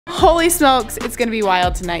Holy smokes, it's gonna be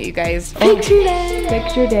wild tonight, you guys. Picture day.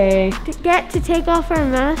 Picture day. Get to take off our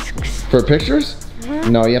masks. For pictures?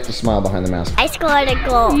 No, you have to smile behind the mask. I scored a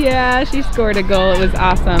goal. Yeah, she scored a goal. It was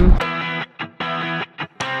awesome.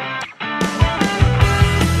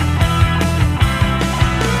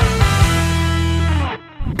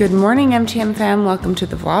 Good morning, MTM fam. Welcome to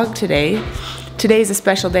the vlog today. Today's a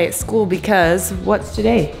special day at school because what's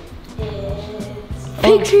today?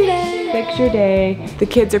 It's picture day. Picture day. The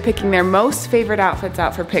kids are picking their most favorite outfits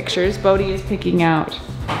out for pictures. Bodhi is picking out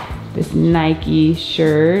this Nike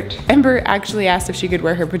shirt. Ember actually asked if she could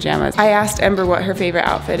wear her pajamas. I asked Ember what her favorite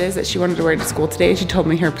outfit is that she wanted to wear to school today. She told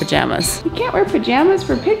me her pajamas. You can't wear pajamas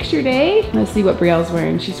for picture day. Let's see what Brielle's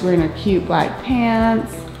wearing. She's wearing her cute black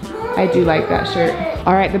pants. I do like that shirt.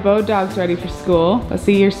 All right, the Bo dog's ready for school. Let's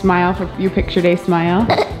see your smile for your picture day smile.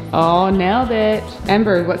 Oh, nailed it.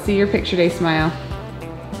 Ember, let's see your picture day smile.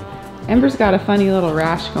 Ember's got a funny little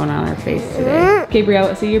rash going on her face today. Okay, Brielle,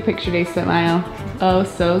 let's see your picture day smile. Oh,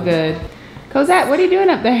 so good. Cosette, what are you doing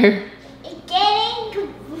up there?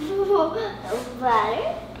 Getting water.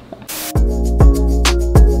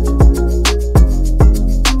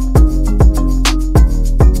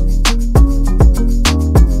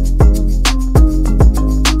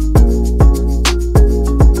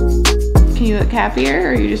 Can you look happier or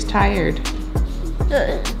are you just tired?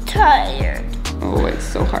 Tired. Oh, it's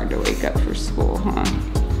so hard to wake up for school, huh?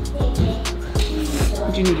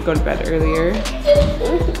 Did you need to go to bed earlier?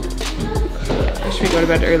 Should we go to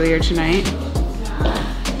bed earlier tonight?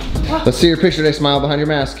 Let's see your picture day smile behind your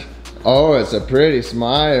mask. Oh, it's a pretty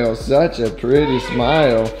smile. Such a pretty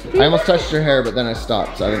smile. I almost touched your hair, but then I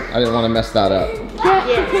stopped. So I didn't want to mess that up.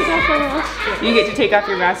 You get to take off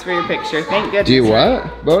your mask for your picture. Thank goodness. Do you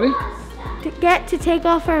what, Bodhi? Get to take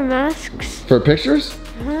off our masks. For pictures?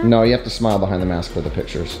 No, you have to smile behind the mask for the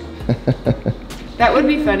pictures. That would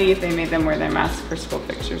be funny if they made them wear their mask for school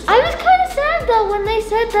pictures. I was kind of sad though when they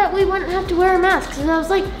said that we wouldn't have to wear masks, and I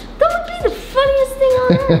was like, that would be the funniest thing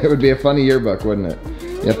on earth. It would be a funny yearbook, wouldn't it?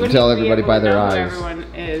 You have to tell everybody by their eyes. Everyone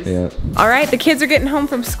is. Yeah. All right, the kids are getting home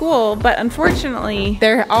from school, but unfortunately,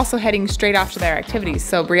 they're also heading straight off to their activities.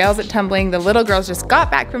 So Brielle's at tumbling. The little girls just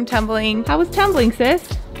got back from tumbling. How was tumbling, sis?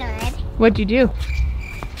 Good. What'd you do?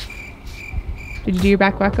 Did you do your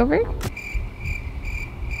back walkover?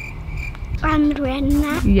 I'm ready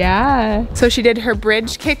now. Yeah. So she did her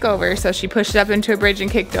bridge kickover. So she pushed up into a bridge and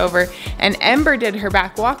kicked over. And Ember did her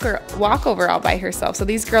back walkover all by herself. So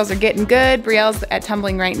these girls are getting good. Brielle's at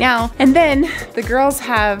tumbling right now. And then the girls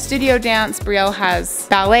have studio dance. Brielle has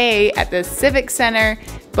ballet at the Civic Center.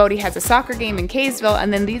 Bodhi has a soccer game in Kaysville.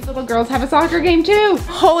 And then these little girls have a soccer game too.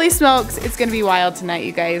 Holy smokes. It's gonna be wild tonight,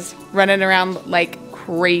 you guys. Running around like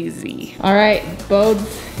crazy. All right, Bode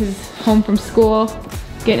is home from school.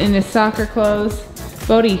 Getting in his soccer clothes.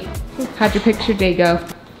 Bodhi, how'd your picture day go?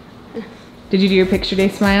 Did you do your picture day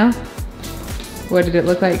smile? What did it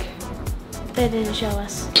look like? They didn't show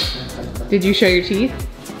us. Did you show your teeth?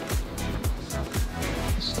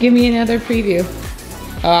 Give me another preview.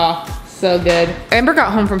 Oh, so good. Amber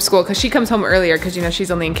got home from school because she comes home earlier because you know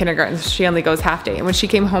she's only in kindergarten, so she only goes half day. And when she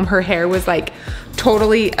came home, her hair was like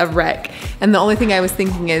totally a wreck. And the only thing I was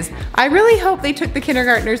thinking is, I really hope they took the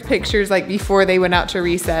kindergartners pictures like before they went out to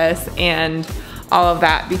recess and all of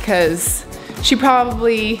that, because she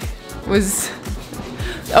probably was,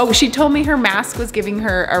 oh, she told me her mask was giving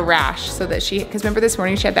her a rash, so that because remember this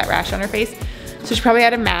morning she had that rash on her face? So she probably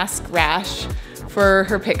had a mask rash for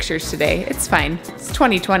her pictures today. It's fine. It's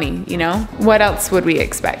 2020, you know? What else would we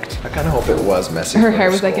expect? I kind of hope it was messy. Her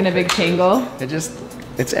hair was like in a big tangle.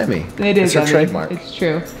 It's Emmy. It is It's her Emmy. trademark. It's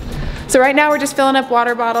true. So right now we're just filling up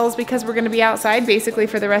water bottles because we're gonna be outside basically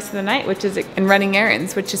for the rest of the night, and running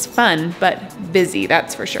errands, which is fun, but busy,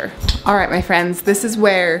 that's for sure. All right, my friends, this is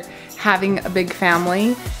where having a big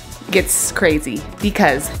family gets crazy,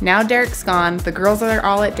 because now Derek's gone, the girls are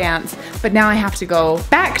all at dance, but now I have to go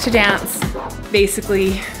back to dance,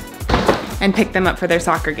 basically, and pick them up for their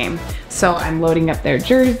soccer game. So I'm loading up their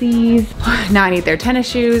jerseys. Now I need their tennis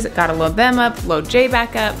shoes, gotta load them up, load Jay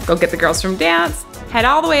back up, go get the girls from dance, head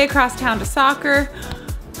all the way across town to soccer.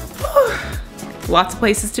 Whew. Lots of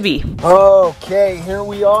places to be. Okay, here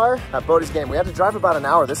we are at Bodhi's game. We had to drive about an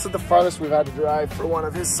hour. This is the farthest we've had to drive for one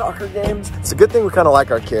of his soccer games. It's a good thing we kind of like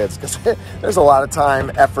our kids, because there's a lot of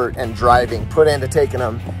time, effort, and driving put into taking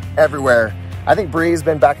them everywhere. I think Bree's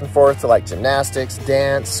been back and forth to like gymnastics,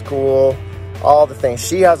 dance, school, all the things.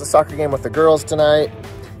 She has a soccer game with the girls tonight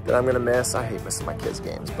that I'm gonna miss. I hate missing my kids'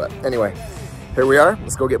 games, but anyway, here we are.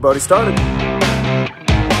 Let's go get Bodhi started.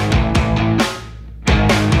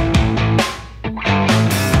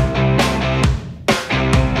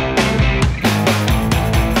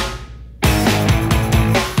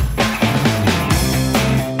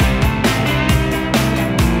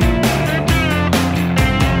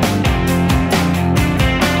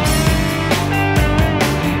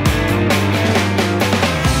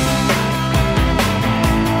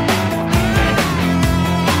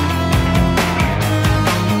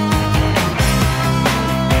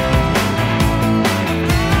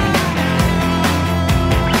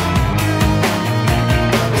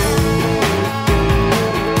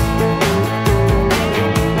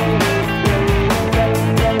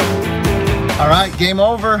 game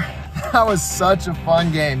over. That was such a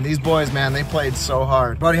fun game. These boys, man, they played so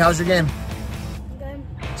hard. Buddy, how's your game? Good.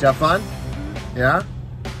 Did you have fun? Yeah?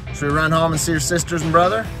 Should we run home and see your sisters and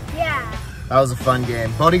brother? Yeah. That was a fun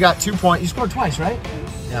game. Bodie got 2 points. You scored twice, right?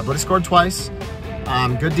 Yeah, Bodie scored twice.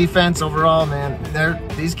 Good defense overall, man.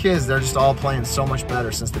 These kids, they're just all playing so much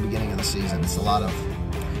better since the beginning of the season. It's a lot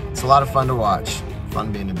of fun to watch.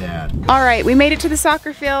 Fun being a dad. All right, we made it to the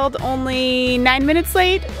soccer field only 9 minutes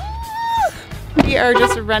late. We are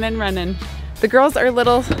just running. The girls are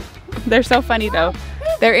little, they're so funny though.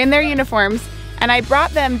 They're in their uniforms and I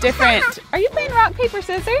brought them different. Are you playing rock, paper,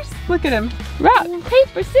 scissors? Look at them. Rock,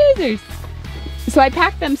 paper, scissors. So I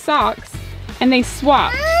packed them socks and they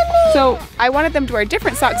swapped. So I wanted them to wear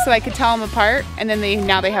different socks so I could tell them apart, and then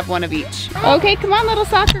now they have one of each. Okay, come on little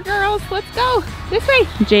soccer girls, let's go. This way.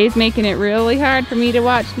 Jay's making it really hard for me to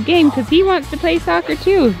watch the game because he wants to play soccer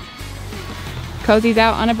too. Cozy's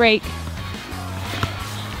out on a break.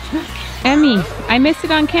 Emmy, I missed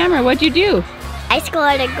it on camera. What'd you do? I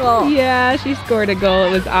scored a goal. Yeah, she scored a goal.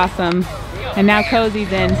 It was awesome. And now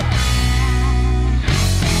Cozy's in.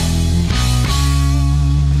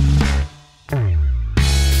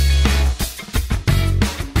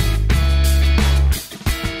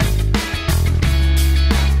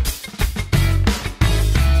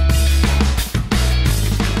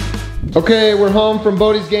 Okay, we're home from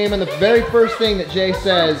Bodie's game, and the very first thing that Jay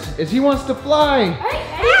says is he wants to fly.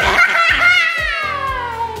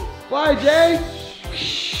 Fly, Jay.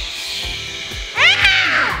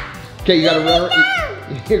 Okay, you gotta run.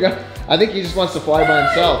 I think he just wants to fly by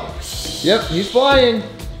himself. Yep, he's flying.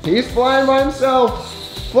 He's flying by himself.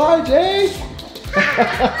 Fly, Jay.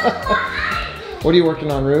 What are you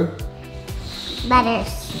working on, Rue?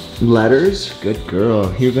 Letters. Letters? Good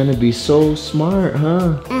girl. You're gonna be so smart,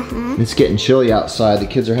 huh? It's getting chilly outside. The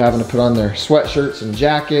kids are having to put on their sweatshirts and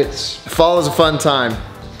jackets. Fall is a fun time.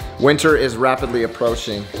 Winter is rapidly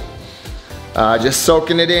approaching. Just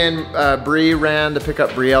soaking it in. Bree ran to pick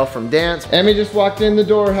up Brielle from dance. Emmy just walked in the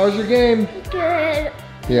door. How's your game? Good.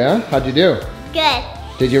 Yeah? How'd you do? Good.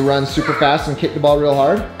 Did you run super fast and kick the ball real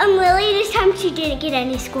hard? Lily, this time she didn't get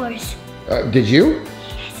any scores. Did you?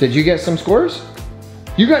 Did you get some scores?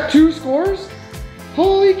 You got 2 scores?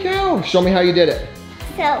 Holy cow. Show me how you did it.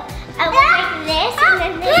 So, I went like this, and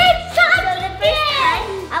then this. So the first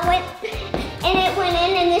time, I went, and it went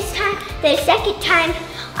in, and this time, the second time,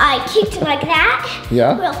 I kicked like that.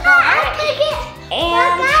 Yeah. Real far.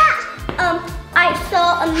 And, I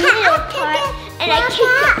saw a middle part, and I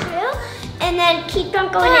kicked it through, and then keep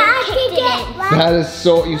on going and kicked it in. That is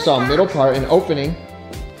so, you saw a middle part, an opening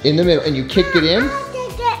in the middle, and you kicked it in?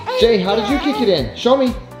 Jay, how did you kick it in? Show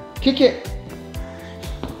me. Kick it.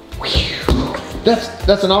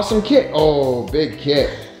 That's an awesome kick. Oh, big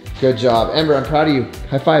kick. Good job. Ember, I'm proud of you.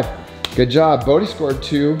 High five. Good job. Bodie scored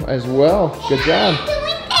 2 as well. Good job.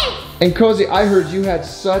 And Cozy, I heard you had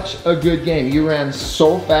such a good game. You ran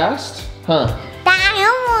so fast, huh? I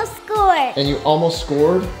almost scored. And you almost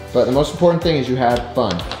scored, but the most important thing is you had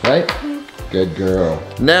fun, right? Good girl.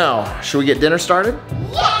 Now, should we get dinner started?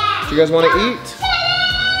 Yeah. Do you guys want to eat?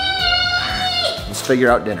 Let's figure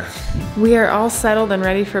out dinner. We are all settled and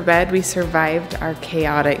ready for bed. We survived our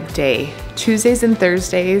chaotic day. Tuesdays and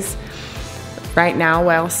Thursdays, right now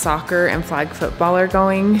while soccer and flag football are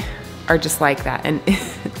going, are just like that. And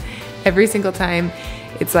every single time,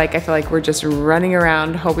 it's like I feel like we're just running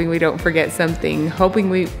around hoping we don't forget something, hoping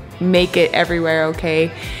we make it everywhere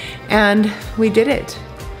okay. And we did it.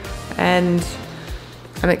 And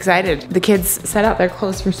I'm excited. The kids set out their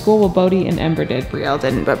clothes for school. Well, Bodie and Ember did. Brielle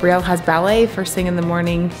didn't, but Brielle has ballet first thing in the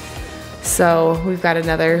morning. So we've got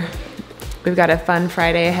a fun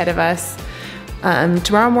Friday ahead of us.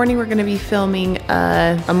 Tomorrow morning we're gonna be filming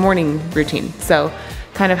a morning routine. So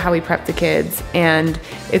kind of how we prep the kids. And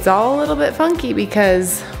it's all a little bit funky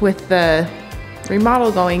because with the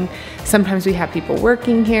remodel going, sometimes we have people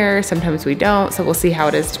working here, sometimes we don't. So we'll see how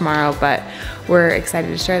it is tomorrow, but we're excited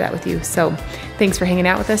to share that with you. So thanks for hanging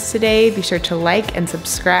out with us today. Be sure to like and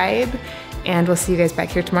subscribe, and we'll see you guys back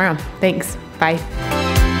here tomorrow. Thanks, bye.